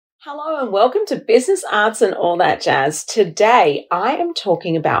Hello and welcome to Business Arts and All That Jazz. Today I am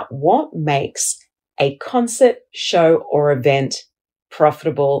talking about what makes a concert, show or event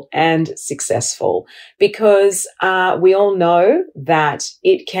profitable and successful, because we all know that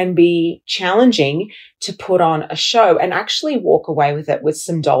it can be challenging to put on a show and actually walk away with it with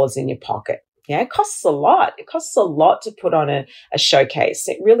some dollars in your pocket. Yeah, it costs a lot. It costs a lot to put on a showcase.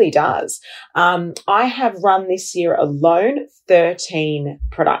 It really does. I have run this year alone 13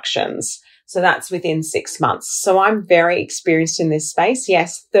 productions. So that's within 6 months. So I'm very experienced in this space.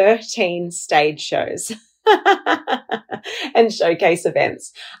 Yes, 13 stage shows and showcase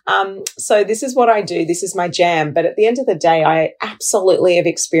events. So this is what I do. This is my jam. But at the end of the day, I absolutely have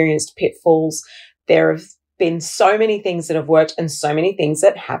experienced pitfalls. There have been so many things that have worked and so many things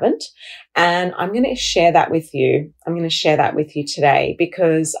that haven't. And I'm going to share that with you. I'm going to share that with you today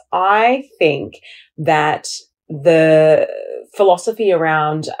because I think that the philosophy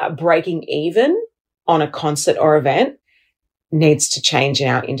around breaking even on a concert or event needs to change in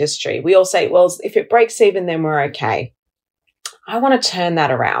our industry. We all say, well, if it breaks even, then we're okay. I want to turn that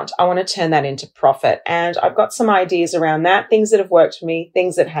around. I want to turn that into profit. And I've got some ideas around that, things that have worked for me,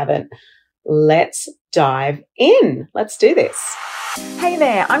 things that haven't. Let's dive in. Let's do this. Hey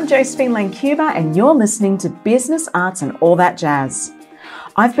there, I'm Josephine Lancuba and you're listening to Business Arts and All That Jazz.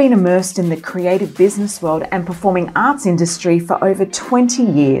 I've been immersed in the creative business world and performing arts industry for over 20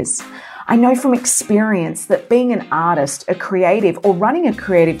 years. I know from experience that being an artist, a creative, or running a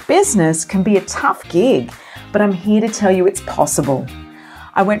creative business can be a tough gig, but I'm here to tell you it's possible.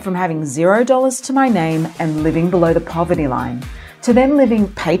 I went from having $0 to my name and living below the poverty line, to then living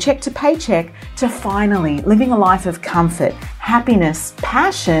paycheck to paycheck, to finally living a life of comfort, happiness,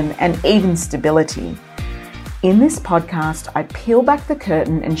 passion, and even stability. In this podcast, I peel back the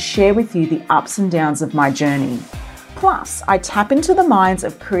curtain and share with you the ups and downs of my journey. Plus, I tap into the minds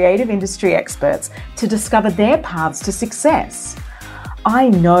of creative industry experts to discover their paths to success. I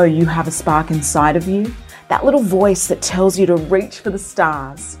know you have a spark inside of you, that little voice that tells you to reach for the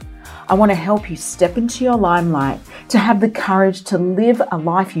stars. I want to help you step into your limelight, to have the courage to live a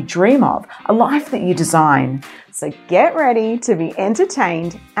life you dream of, a life that you design. So get ready to be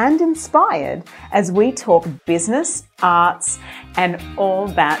entertained and inspired as we talk business, arts, and all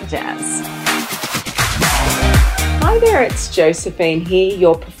that jazz. Hi there, it's Josephine here,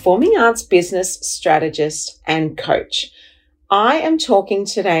 your performing arts business strategist and coach. I am talking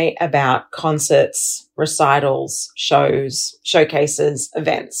today about concerts, recitals, shows, showcases,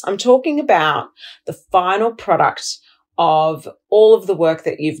 events. I'm talking about the final product of all of the work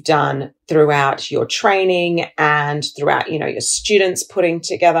that you've done throughout your training and throughout, your students putting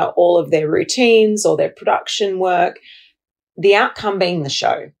together all of their routines or their production work, the outcome being the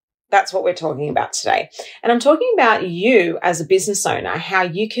show. That's what we're talking about today. And I'm talking about you as a business owner, how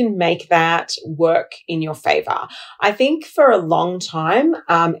you can make that work in your favor. I think for a long time,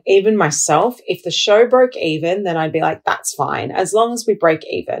 even myself, if the show broke even, then I'd be like, that's fine, as long as we break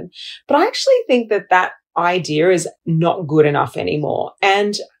even. But I actually think that idea is not good enough anymore.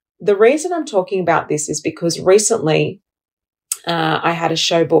 And the reason I'm talking about this is because recently I had a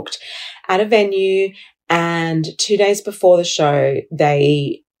show booked at a venue, and 2 days before the show,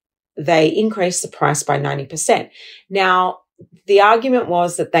 they increased the price by 90%. Now, the argument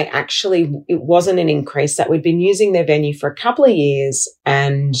was that it wasn't an increase, that we'd been using their venue for a couple of years,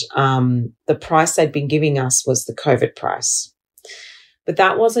 and the price they'd been giving us was the COVID price. But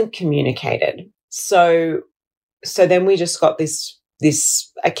that wasn't communicated. So then we just got this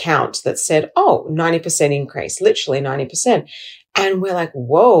account that said, 90% increase, literally 90%. And we're like,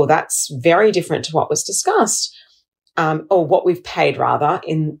 whoa, that's very different to what was discussed. Or what we've paid rather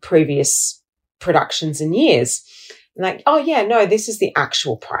in previous productions and years. And like, oh yeah, no, this is the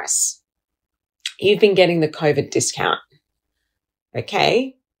actual price. You've been getting the COVID discount.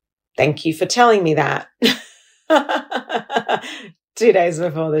 Okay. Thank you for telling me that 2 days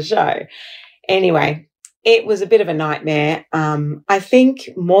before the show. Anyway, it was a bit of a nightmare. I think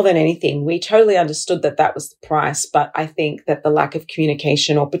more than anything, we totally understood that was the price, but I think that the lack of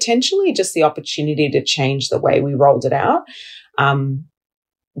communication, or potentially just the opportunity to change the way we rolled it out,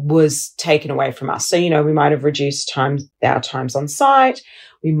 was taken away from us. So, we might have reduced our times on site.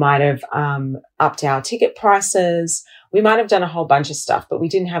 We might have upped our ticket prices. We might have done a whole bunch of stuff, but we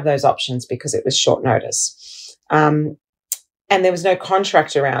didn't have those options because it was short notice. And there was no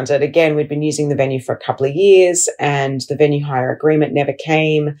contract around it. Again, we'd been using the venue for a couple of years, and the venue hire agreement never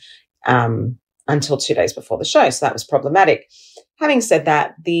came until 2 days before the show. So that was problematic. Having said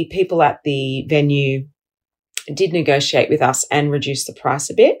that, the people at the venue did negotiate with us and reduce the price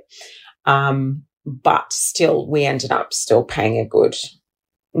a bit. But still, we ended up still paying a good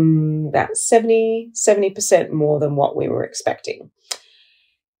about 70% more than what we were expecting.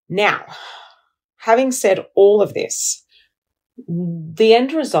 Now, having said all of this, the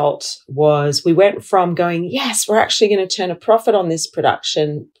end result was we went from going, yes, we're actually going to turn a profit on this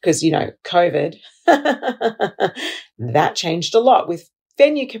production because, COVID, that changed a lot with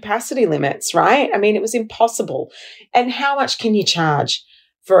venue capacity limits, right? I mean, it was impossible. And how much can you charge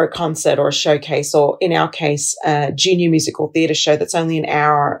for a concert or a showcase, or in our case, a junior musical theatre show that's only an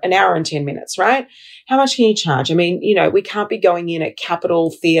hour and 10 minutes, right? How much can you charge? I mean, we can't be going in at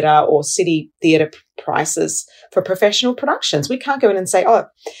Capitol Theatre or City Theatre prices for professional productions. We can't go in and say, oh,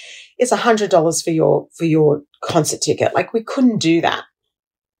 it's $100 for your concert ticket. Like, we couldn't do that.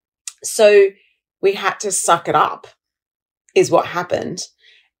 So we had to suck it up, is what happened.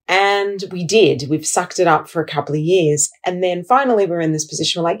 And we did. We've sucked it up for a couple of years. And then finally we're in this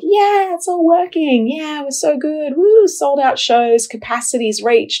position. We're like, yeah, it's all working. Yeah, we're so good. Woo, sold out shows. Capacity's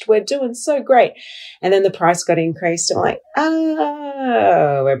reached. We're doing so great. And then the price got increased. And we're like,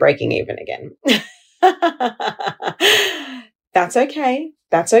 oh, we're breaking even again. That's okay.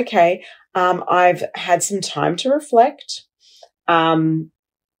 That's okay. I've had some time to reflect.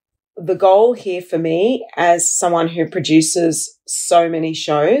 The goal here for me, as someone who produces so many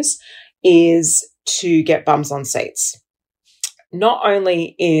shows, is to get bums on seats. Not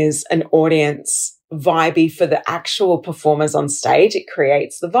only is an audience vibey for the actual performers on stage, it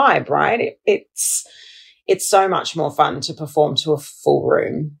creates the vibe, right? It's so much more fun to perform to a full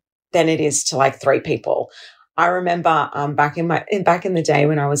room than it is to like 3 people. I remember back in the day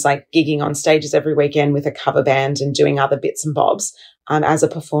when I was like gigging on stages every weekend with a cover band and doing other bits and bobs as a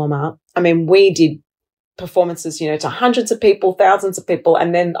performer. I mean, we did performances, to hundreds of people, thousands of people.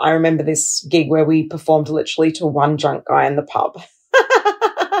 And then I remember this gig where we performed literally to one drunk guy in the pub.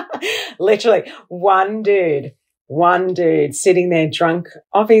 Literally one dude sitting there drunk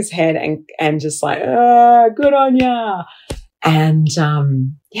off his head and just like, good on ya. And,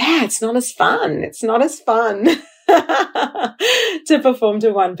 it's not as fun. It's not as fun to perform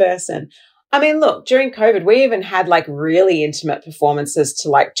to one person. I mean, look, during COVID, we even had like really intimate performances to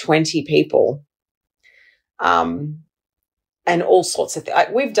like 20 people. And all sorts of things.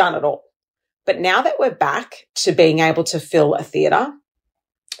 Like, we've done it all. But now that we're back to being able to fill a theatre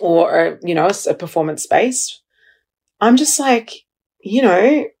or, a performance space, I'm just like,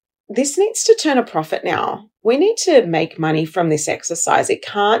 this needs to turn a profit now. We need to make money from this exercise. It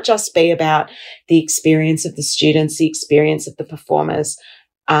can't just be about the experience of the students, the experience of the performers,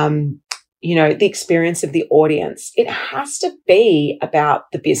 the experience of the audience. It has to be about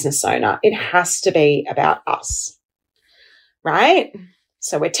the business owner. It has to be about us, right?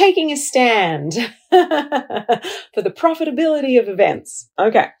 So we're taking a stand for the profitability of events.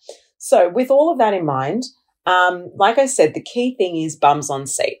 Okay. So with all of that in mind, like I said, the key thing is bums on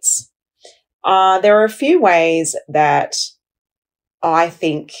seats. There are a few ways that I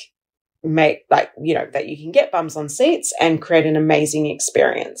think that you can get bums on seats and create an amazing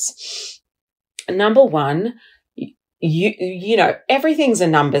experience. Number one, everything's a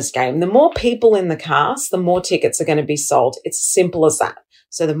numbers game. The more people in the cast, the more tickets are going to be sold. It's as simple as that.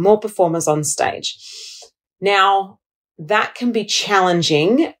 So the more performers on stage. Now, that can be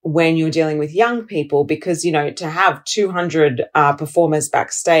challenging when you're dealing with young people because, to have 200 performers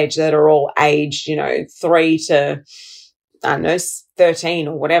backstage that are all aged, 3 to, 13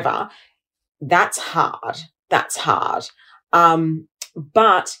 or whatever, that's hard. That's hard.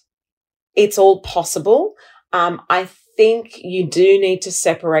 But it's all possible. I think you do need to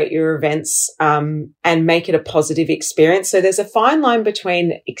separate your events and make it a positive experience. So there's a fine line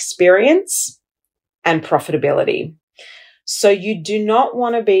between experience and profitability. So you do not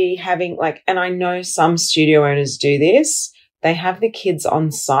want to be having and I know some studio owners do this, they have the kids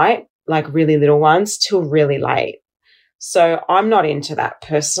on site, like really little ones, till really late. So I'm not into that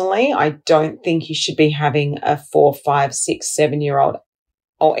personally. I don't think you should be having a 4, 5, 6, 7-year-old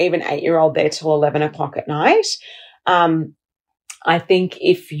or even 8-year-old there till 11 o'clock at night. I think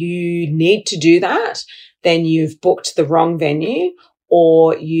if you need to do that, then you've booked the wrong venue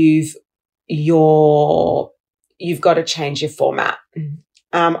or you've got to change your format.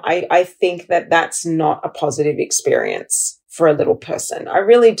 I think that that's not a positive experience for a little person. I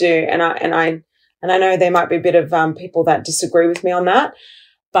really do. And I know there might be a bit of people that disagree with me on that,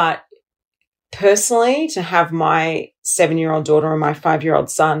 but personally, to have my 7-year-old daughter and my 5-year-old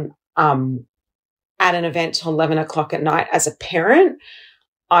son at an event till 11 o'clock at night as a parent,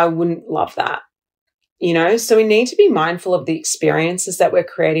 I wouldn't love that. So we need to be mindful of the experiences that we're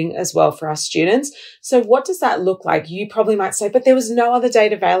creating as well for our students. So what does that look like? You probably might say, but there was no other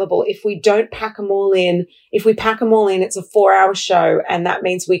date available. If we don't pack them all in, if we pack them all in, it's a 4-hour show, and that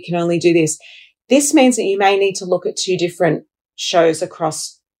means we can only do this. This means that you may need to look at 2 different shows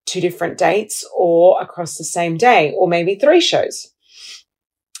across 2 different dates, or across the same day, or maybe 3 shows.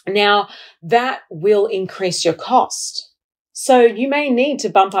 Now, that will increase your cost. So you may need to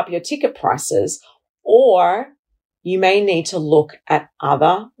bump up your ticket prices, or you may need to look at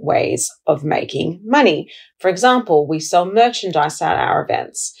other ways of making money. For example, we sell merchandise at our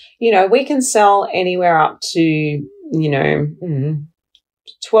events. We can sell anywhere up to, $1,200,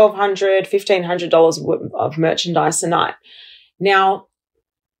 $1,500 of merchandise a night. Now,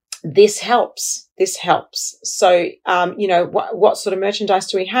 this helps. So, what sort of merchandise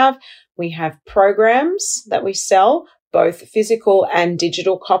do we have? We have programs that we sell, both physical and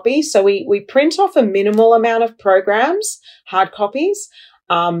digital copies. So we print off a minimal amount of programs, hard copies.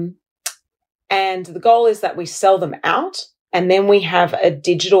 And the goal is that we sell them out, and then we have a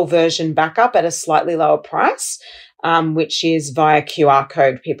digital version backup at a slightly lower price, which is via QR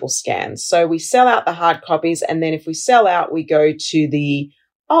code people scan. So we sell out the hard copies, and then if we sell out, we go to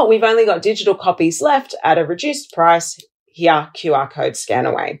we've only got digital copies left at a reduced price. Here, QR code, scan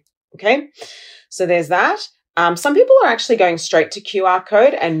away. Okay. So there's that. Some people are actually going straight to QR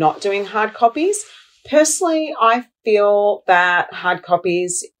code and not doing hard copies. Personally, I feel that hard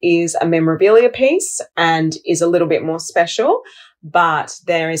copies is a memorabilia piece and is a little bit more special, but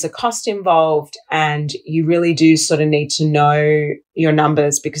there is a cost involved, and you really do sort of need to know your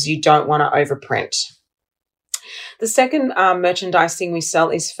numbers because you don't want to overprint. The second merchandising we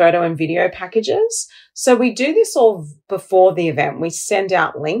sell is photo and video packages. So we do this all before the event. We send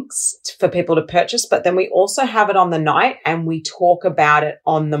out links for people to purchase, but then we also have it on the night, and we talk about it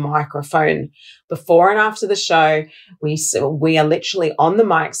on the microphone before and after the show. We are literally on the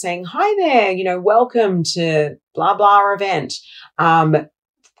mic saying, "Hi there, welcome to blah, blah event.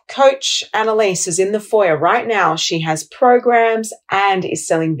 Coach Annalise is in the foyer right now. She has programs and is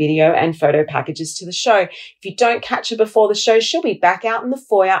selling video and photo packages to the show. If you don't catch her before the show, she'll be back out in the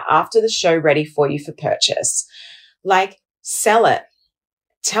foyer after the show ready for you for purchase." Sell it.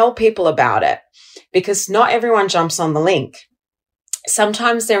 Tell people about it, because not everyone jumps on the link.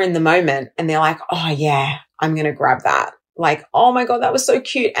 Sometimes they're in the moment and they're like, "Oh yeah, I'm going to grab that." "Oh my God, that was so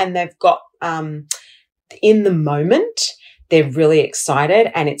cute." And they've got, in the moment, they're really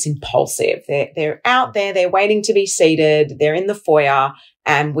excited and it's impulsive. They're out there, they're waiting to be seated, they're in the foyer,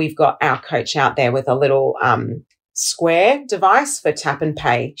 and we've got our coach out there with a little square device for tap and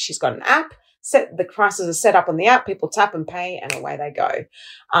pay. She's got an app. The prices are set up on the app, people tap and pay, and away they go.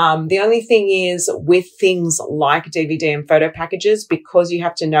 The only thing is, with things like DVD and photo packages, because you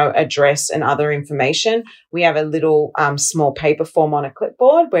have to know address and other information, we have a little small paper form on a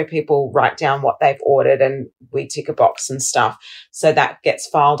clipboard where people write down what they've ordered, and we tick a box and stuff. So that gets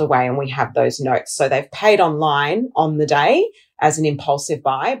filed away, and we have those notes. So they've paid online on the day as an impulsive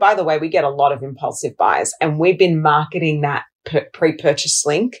buy. By the way, we get a lot of impulsive buys, and we've been marketing that pre-purchase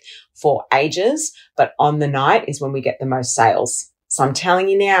link for ages, but on the night is when we get the most sales. So I'm telling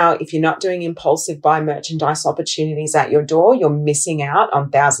you now, if you're not doing impulsive buy merchandise opportunities at your door, you're missing out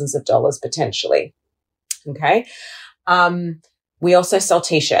on thousands of dollars potentially. Okay. We also sell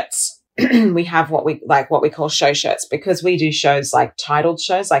t-shirts. We have what we call show shirts, because we do shows like titled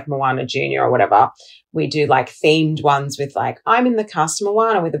shows like Moana Junior or whatever. We do themed ones with I'm in the cast of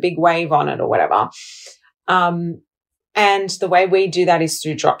Moana with a big wave on it or whatever. And the way we do that is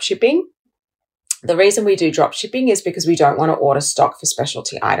through drop shipping. The reason we do drop shipping is because we don't want to order stock for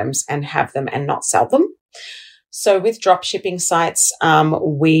specialty items and have them and not sell them. So with drop shipping sites,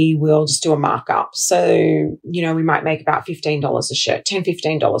 we will just do a markup. So, we might make about $15 a shirt, $10,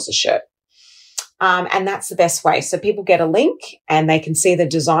 $15 a shirt. And that's the best way. So people get a link and they can see the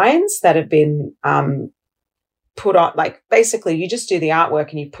designs that have been put on. Basically, you just do the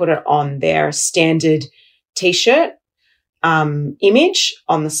artwork and you put it on their standard t-shirt image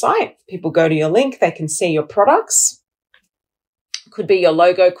on the site. People go to your link, they can see your products. Could be your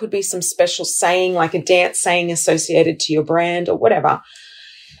logo, could be some special saying, like a dance saying associated to your brand or whatever.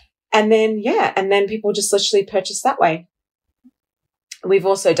 And then people just literally purchase that way. We've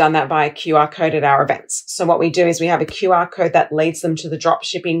also done that via QR code at our events. So what we do is we have a QR code that leads them to the drop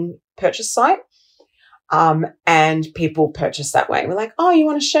shipping purchase site. And people purchase that way. We're like, "Oh, you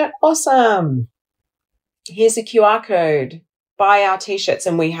want a shirt? Awesome. Here's a QR code, buy our t-shirts."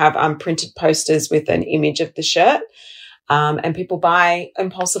 And we have printed posters with an image of the shirt. And people buy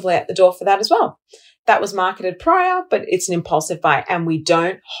impulsively at the door for that as well. That was marketed prior, but it's an impulsive buy, and we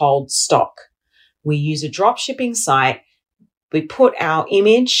don't hold stock. We use a drop shipping site. We put our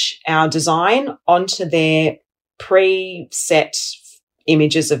image, our design onto their preset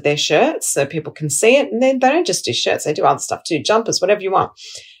images of their shirts so people can see it. And then they don't just do shirts, they do other stuff too, jumpers, whatever you want.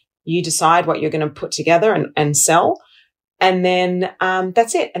 You decide what you're going to put together and sell. And then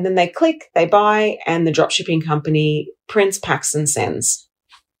that's it. And then they click, they buy, and the dropshipping company prints, packs, and sends.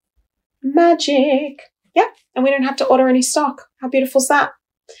 Magic. Yeah. And we don't have to order any stock. How beautiful is that?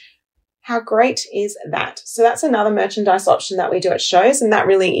 How great is that? So that's another merchandise option that we do at shows, and that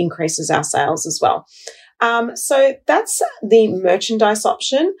really increases our sales as well. So that's the merchandise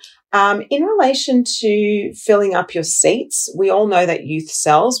option. In relation to filling up your seats, we all know that youth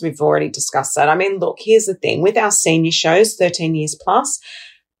sells. We've already discussed that. I mean, look, here's the thing. With our senior shows, 13 years plus,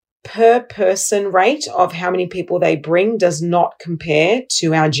 per person rate of how many people they bring does not compare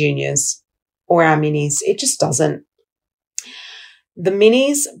to our juniors or our minis. It just doesn't. The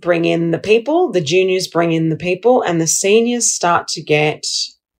minis bring in the people, the juniors bring in the people, and the seniors start to get,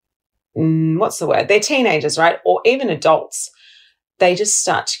 what's the word? They're teenagers, right? Or even adults. They just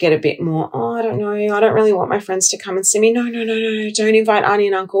start to get a bit more, oh, I don't know. I don't really want my friends to come and see me. No. Don't invite auntie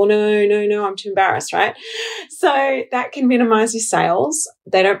and uncle. No. I'm too embarrassed, right? So that can minimize your sales.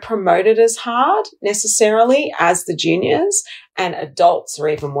 They don't promote it as hard necessarily as the juniors, and adults are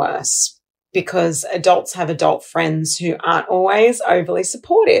even worse because adults have adult friends who aren't always overly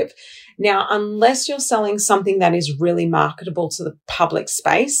supportive. Now, unless you're selling something that is really marketable to the public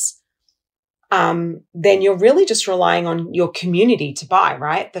space, then you're really just relying on your community to buy,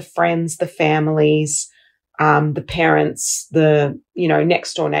 right? The friends, the families, the parents, the,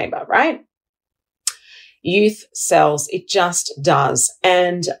 next door neighbor, right? Youth sells, it just does.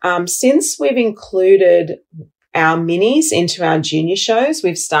 And since we've included our minis into our junior shows,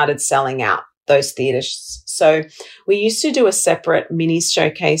 we've started selling out those theatres. So we used to do a separate minis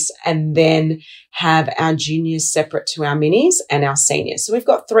showcase and then have our juniors separate to our minis and our seniors. So we've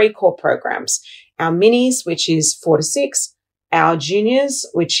got 3 core programs: our minis, which is 4 to 6, our juniors,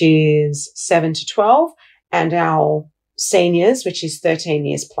 which is 7 to 12, and our seniors, which is 13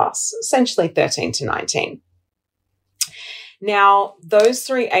 years plus, essentially 13 to 19. Now, those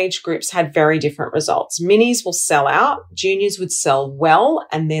 3 age groups had very different results. Minis will sell out, juniors would sell well,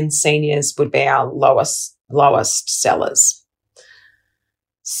 and then seniors would be our lowest sellers.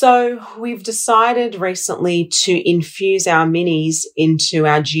 So we've decided recently to infuse our minis into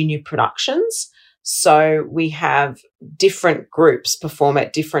our junior productions. So we have different groups perform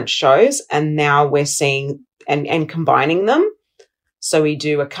at different shows, and now we're seeing and combining them. So we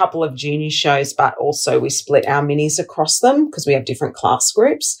do a couple of junior shows, but also we split our minis across them because we have different class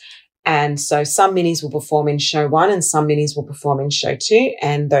groups. And so some minis will perform in show 1 and some minis will perform in show 2,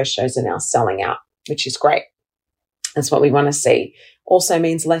 and those shows are now selling out, which is great. That's what we want to see. Also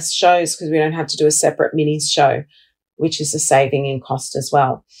means less shows because we don't have to do a separate minis show, which is a saving in cost as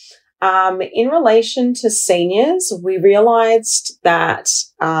well. In relation to seniors, we realized that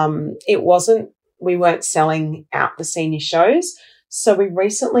we weren't selling out the senior shows. So we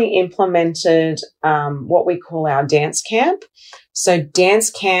recently implemented what we call our dance camp. So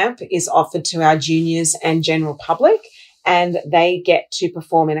dance camp is offered to our juniors and general public, and they get to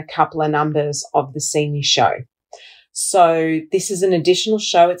perform in a couple of numbers of the senior show. So this is an additional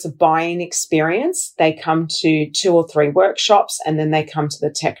show. It's a buy-in experience. They come to 2 or 3 workshops, and then they come to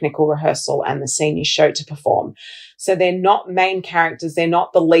the technical rehearsal and the senior show to perform. So they're not main characters. They're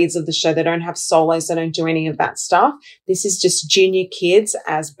not the leads of the show. They don't have solos. They don't do any of that stuff. This is just junior kids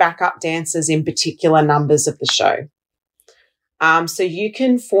as backup dancers in particular numbers of the show. So you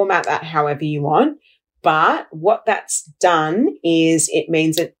can format that however you want. But what that's done is it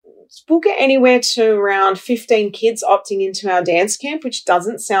means that we'll get anywhere to around 15 kids opting into our dance camp, which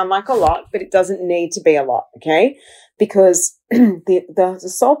doesn't sound like a lot, but it doesn't need to be a lot, okay? Because the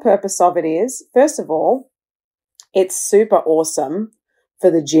sole purpose of it is, first of all, it's super awesome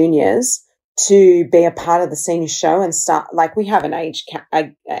for the juniors to be a part of the senior show and start, like we have an age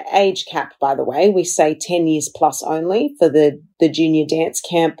cap, by the way. We say 10 years plus only for the junior dance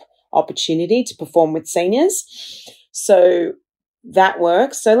camp opportunity to perform with seniors. So that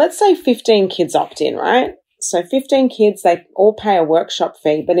works. So let's say 15 kids opt in, right? So 15 kids, they all pay a workshop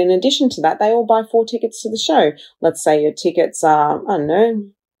fee, but in addition to that, they all buy 4 tickets to the show. Let's say your tickets are, I don't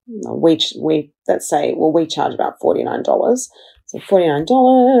know, we charge about $49. So $49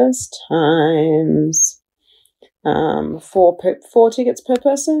 times 4 tickets per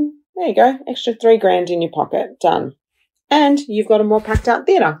person. There you go. Extra $3,000 in your pocket. Done. And you've got a more packed out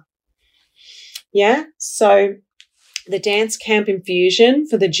theatre. Yeah. So the dance camp infusion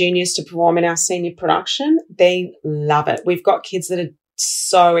for the juniors to perform in our senior production, they love it. We've got kids that are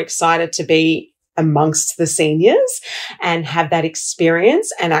so excited to be amongst the seniors and have that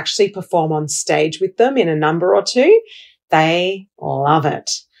experience and actually perform on stage with them in a number or two, they love it.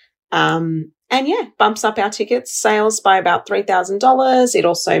 And yeah, bumps up our ticket sales by about $3,000. It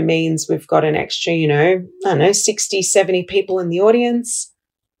also means we've got an extra, 60, 70 people in the audience.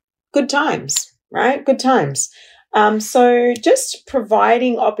 Good times, right? Good times. So just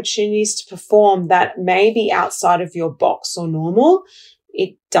providing opportunities to perform that may be outside of your box or normal.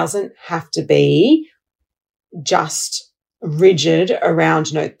 It doesn't have to be just rigid around,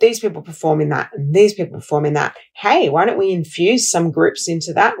 these people perform in that and these people perform in that. Hey, why don't we infuse some groups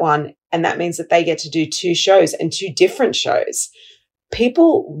into that one? And that means that they get to do 2 shows and 2 different shows.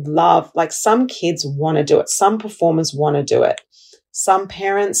 People love, some kids want to do it. Some performers want to do it. Some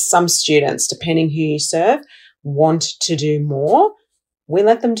parents, some students, depending who you serve, want to do more. We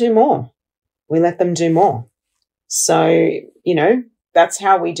let them do more. So, that's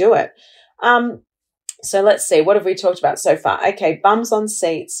how we do it. So let's see, what have we talked about so far? Okay, bums on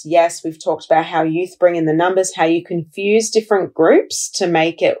seats. Yes, we've talked about how youth bring in the numbers, how you confuse different groups to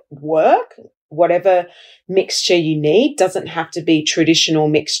make it work. Whatever mixture you need doesn't have to be traditional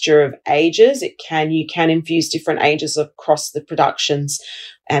mixture of ages. You can infuse different ages across the productions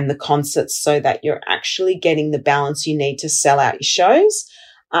and the concerts so that you're actually getting the balance you need to sell out your shows.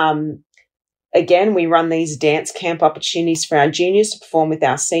 Again, we run these dance camp opportunities for our juniors to perform with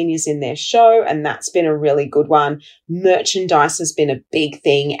our seniors in their show, and that's been a really good one. Merchandise has been a big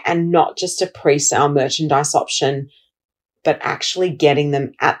thing, and not just a pre-sale merchandise option, but actually getting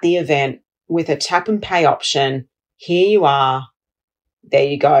them at the event with a tap and pay option. Here you are. There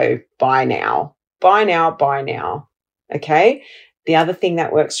you go. Buy now. Buy now, buy now. Okay? The other thing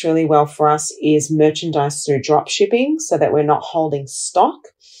that works really well for us is merchandise through drop shipping so that we're not holding stock.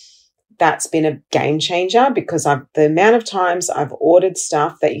 That's been a game changer because the amount of times I've ordered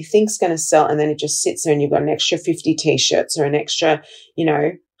stuff that you think's going to sell and then it just sits there and you've got an extra 50 t-shirts or an extra,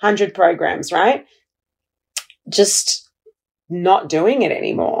 100 programs, right? Just not doing it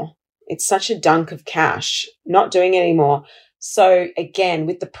anymore. It's such a dunk of cash, not doing it anymore. So again,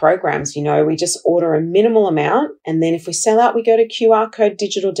 with the programs, we just order a minimal amount and then if we sell out, we go to QR code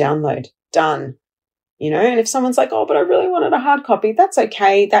digital download. Done. And if someone's like, oh, but I really wanted a hard copy, that's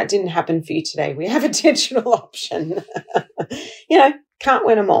okay. That didn't happen for you today. We have a digital option. Can't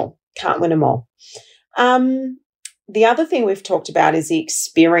win them all. The other thing we've talked about is the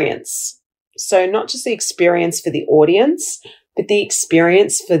experience. So not just the experience for the audience, but the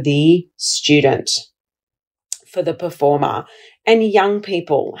experience for the student, for the performer, and young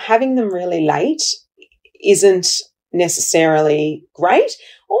people. Having them really late isn't necessarily great.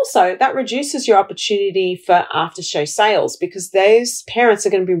 Also, that reduces your opportunity for after show sales because those parents are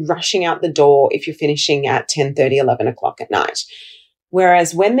going to be rushing out the door if you're finishing at 10:30, 11 o'clock at night.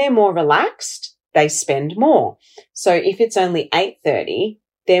 Whereas when they're more relaxed, they spend more. So if it's only 8:30,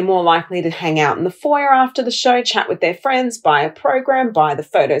 they're more likely to hang out in the foyer after the show, chat with their friends, buy a program, buy the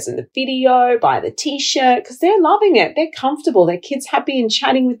photos and the video, buy the t-shirt because they're loving it. They're comfortable. Their kids happy and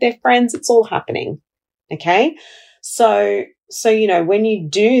chatting with their friends. It's all happening. Okay. So when you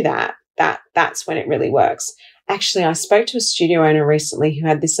do that's when it really works. Actually, I spoke to a studio owner recently who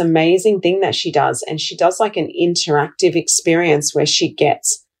had this amazing thing that she does, and she does like an interactive experience where she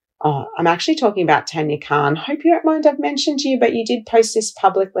gets, I'm actually talking about Tanya Khan. Hope you don't mind I've mentioned you, but you did post this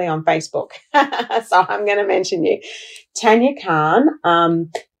publicly on Facebook. So I'm going to mention you. Tanya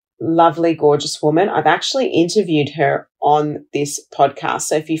Khan, lovely, gorgeous woman. I've actually interviewed her on this podcast.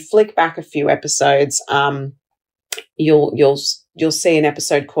 So if you flick back a few episodes, you'll see an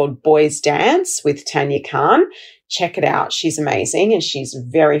episode called Boys Dance with Tanya Khan. Check it out. She's amazing and she's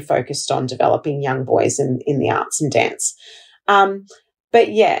very focused on developing young boys in the arts and dance.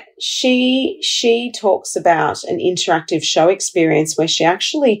 But yeah, she talks about an interactive show experience where she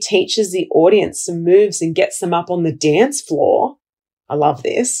actually teaches the audience some moves and gets them up on the dance floor. I love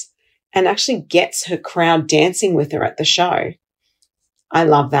this. And actually gets her crowd dancing with her at the show. I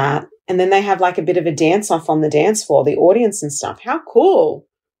love that. And then they have like a bit of a dance off on the dance floor, the audience and stuff. How cool.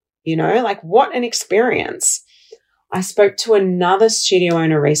 What an experience. I spoke to another studio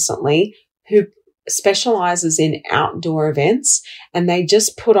owner recently who specializes in outdoor events, and they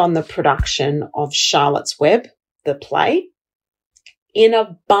just put on the production of Charlotte's Web, the play, in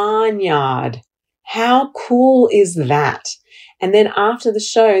a barnyard. How cool is that? And then after the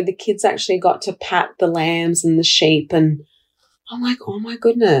show, the kids actually got to pat the lambs and the sheep, and I'm like, oh my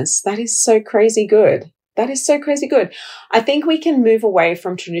goodness, that is so crazy good. That is so crazy good. I think we can move away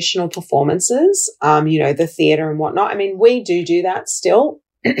from traditional performances, the theater and whatnot. I mean, we do that still.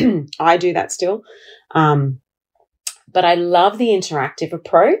 I do that still. But I love the interactive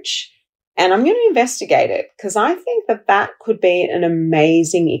approach. And I'm going to investigate it because I think that that could be an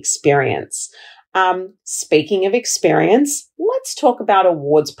amazing experience. Speaking of experience, let's talk about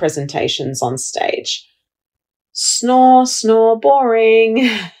awards presentations on stage. Snore, snore, boring.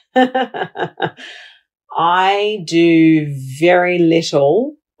 I do very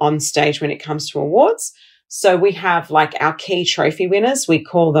little on stage when it comes to awards. So we have like our key trophy winners. We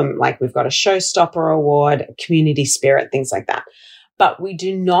call them like we've got a showstopper award, community spirit, things like that. But we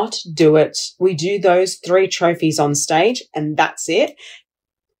do not do it. We do those 3 trophies on stage and that's it.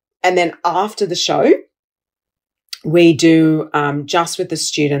 And then after the show, we do just with the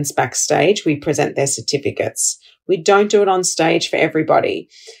students backstage, we present their certificates. We don't do it on stage for everybody.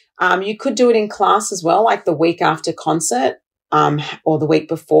 You could do it in class as well, like the week after concert or the week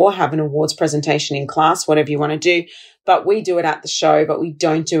before, have an awards presentation in class, whatever you want to do. But we do it at the show, but we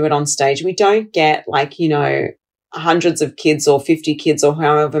don't do it on stage. We don't get like, hundreds of kids or 50 kids or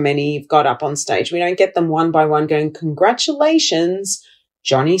however many you've got up on stage. We don't get them one by one going, congratulations,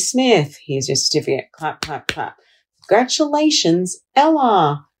 Johnny Smith. Here's your certificate. Clap, clap, clap. Congratulations,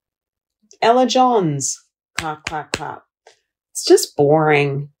 Ella Johns. Clap, clap, clap. It's just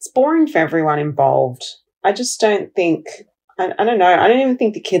boring. It's boring for everyone involved. I just don't think, I don't know. I don't even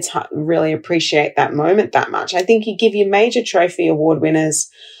think the kids really appreciate that moment that much. I think you give your major trophy award winners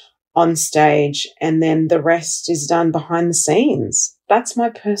on stage and then the rest is done behind the scenes. That's my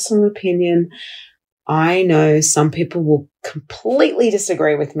personal opinion. I know some people will completely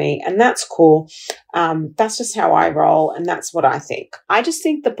disagree with me and that's cool. That's just how I roll and that's what I think. I just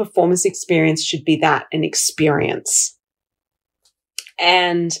think the performance experience should be that, an experience.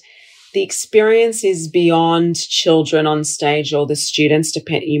 And the experience is beyond children on stage or the students,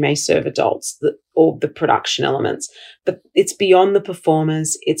 you may serve adults or the production elements, but it's beyond the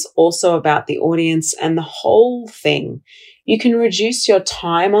performers. It's also about the audience and the whole thing. You can reduce your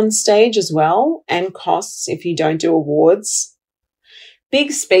time on stage as well and costs if you don't do awards.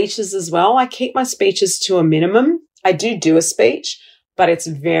 Big speeches as well. I keep my speeches to a minimum. I do a speech, but it's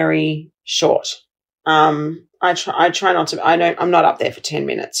very short. I try not to, I'm not up there for 10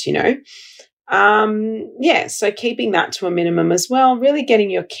 minutes, so keeping that to a minimum as well, really getting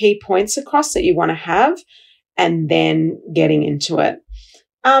your key points across that you want to have and then getting into it.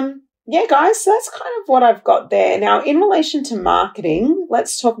 Guys, so that's kind of what I've got there. Now, in relation to marketing,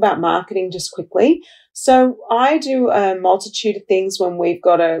 let's talk about marketing just quickly. So I do a multitude of things when we've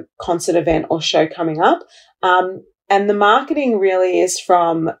got a concert event or show coming up. And the marketing really is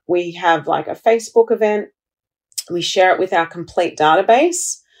from, we have like a Facebook event. We share it with our complete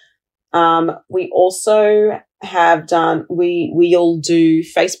database. We also have done, we'll do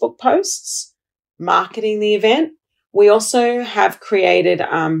Facebook posts, marketing the event. We also have created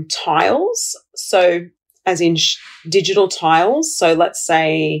tiles, so as in digital tiles. So let's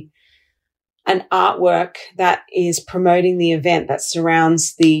say an artwork that is promoting the event that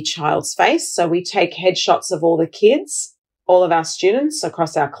surrounds the child's face. So we take headshots of all the kids, all of our students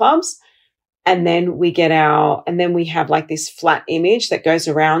across our clubs. And then we have like this flat image that goes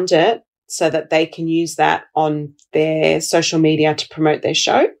around it so that they can use that on their social media to promote their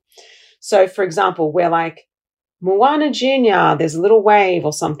show. So for example, we're like, Moana Junior, there's a little wave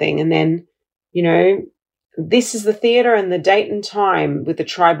or something. And then, this is the theatre and the date and time with the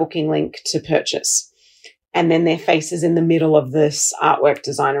try booking link to purchase. And then their face is in the middle of this artwork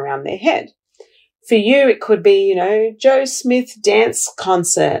design around their head. For you, it could be, Joe Smith dance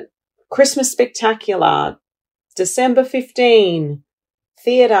concert, Christmas Spectacular, December 15,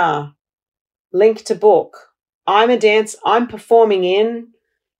 theatre, link to book. I'm performing in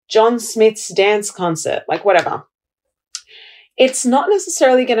John Smith's dance concert, like whatever. It's not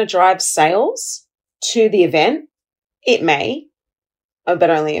necessarily going to drive sales to the event. It may, but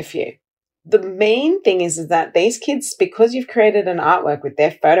only a few. The main thing is that these kids, because you've created an artwork with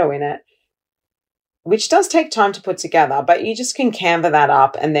their photo in it, which does take time to put together, but you just can Canva that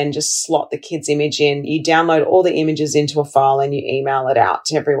up and then just slot the kid's image in. You download all the images into a file and you email it out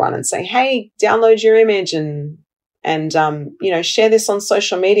to everyone and say, hey, download your image and share this on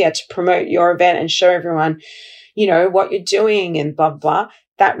social media to promote your event and show everyone, what you're doing and blah, blah.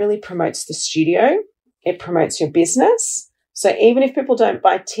 That really promotes the studio. It promotes your business. So even if people don't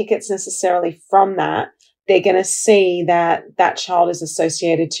buy tickets necessarily from that, they're going to see that that child is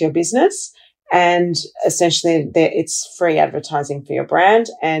associated to your business. And essentially it's free advertising for your brand.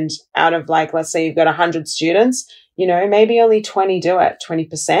 And out of let's say you've got 100 students, maybe only 20 do it,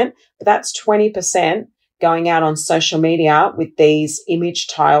 20%, but that's 20% going out on social media with these image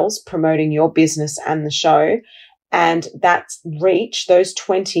tiles promoting your business and the show. And those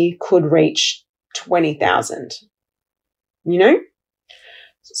 20 could reach 20,000,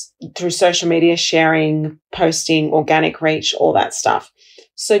 through social media, sharing, posting, organic reach, all that stuff.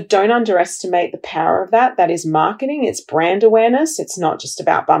 So don't underestimate the power of that. That is marketing. It's brand awareness. It's not just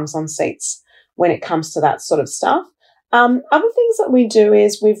about bums on seats when it comes to that sort of stuff. Other things that we do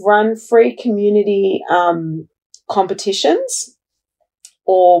is we've run free community competitions,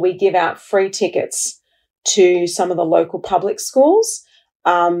 or we give out free tickets to some of the local public schools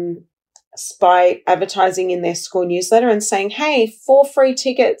by advertising in their school newsletter and saying, hey, 4 free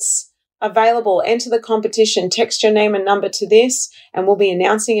tickets available, enter the competition, text your name and number to this, and we'll be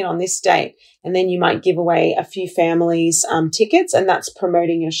announcing it on this date. And then you might give away a few families tickets, and that's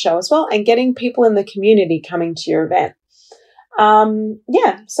promoting your show as well and getting people in the community coming to your event.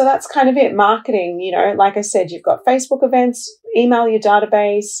 So that's kind of it. Marketing, like I said, you've got Facebook events, email your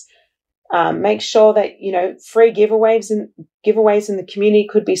database, make sure that, free giveaways in the community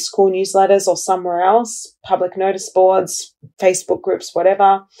could be school newsletters or somewhere else, public notice boards, Facebook groups,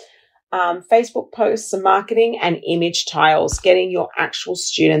 whatever. Facebook posts and marketing, and image tiles, getting your actual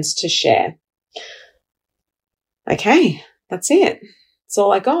students to share. Okay, that's it. That's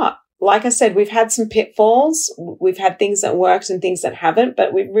all I got. Like I said, we've had some pitfalls. We've had things that worked and things that haven't,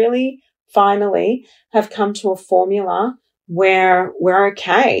 but we really finally have come to a formula where we're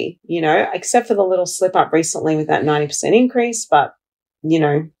okay, except for the little slip up recently with that 90% increase, but,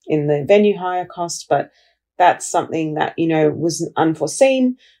 in the venue hire cost. But that's something that, was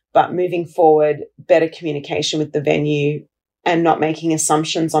unforeseen. But moving forward, better communication with the venue and not making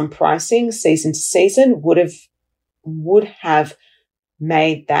assumptions on pricing season to season would have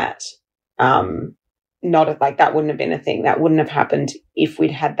made that that wouldn't have been a thing. That wouldn't have happened if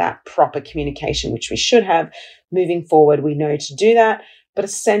we'd had that proper communication, which we should have. Moving forward, we know to do that. But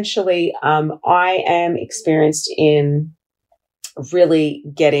essentially, I am experienced in really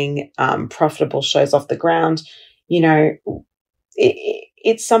getting profitable shows off the ground.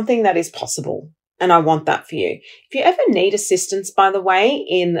 It's something that is possible, and I want that for you. If you ever need assistance, by the way,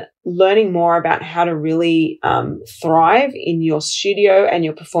 in learning more about how to really thrive in your studio and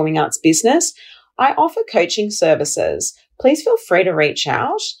your performing arts business, I offer coaching services. Please feel free to reach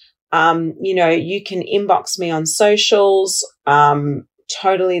out. You can inbox me on socials.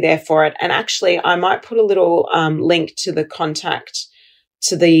 Totally there for it. And actually, I might put a little link to the contact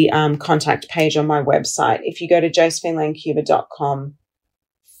page on my website. If you go to josephinelancuba.com,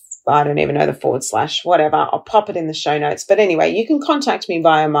 I don't even know the / whatever. I'll pop it in the show notes. But anyway, you can contact me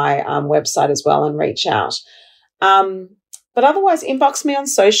via my website as well and reach out. But otherwise, inbox me on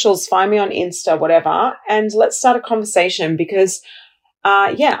socials, find me on Insta, whatever, and let's start a conversation because,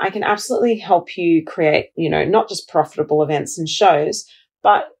 I can absolutely help you create, not just profitable events and shows,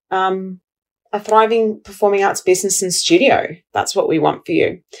 but a thriving performing arts business and studio. That's what we want for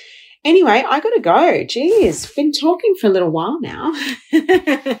you. Anyway, I got to go. Geez, been talking for a little while now.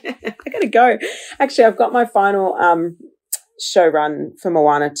 I got to go. Actually, I've got my final show run for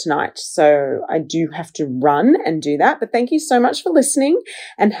Moana tonight, so I do have to run and do that. But thank you so much for listening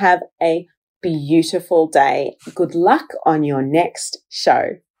and have a beautiful day. Good luck on your next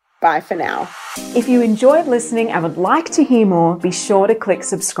show. Bye for now. If you enjoyed listening and would like to hear more, be sure to click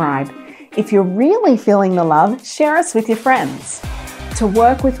subscribe. If you're really feeling the love, share us with your friends. To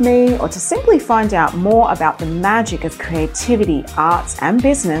work with me or to simply find out more about the magic of creativity, arts and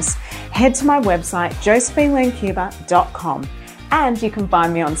business, head to my website, josephinelancuba.com, and you can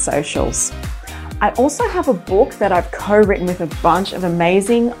find me on socials. I also have a book that I've co-written with a bunch of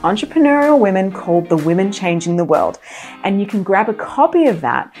amazing entrepreneurial women called The Women Changing the World, and you can grab a copy of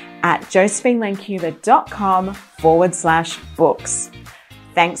that at josephinelancuba.com /books.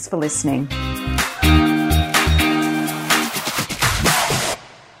 Thanks for listening.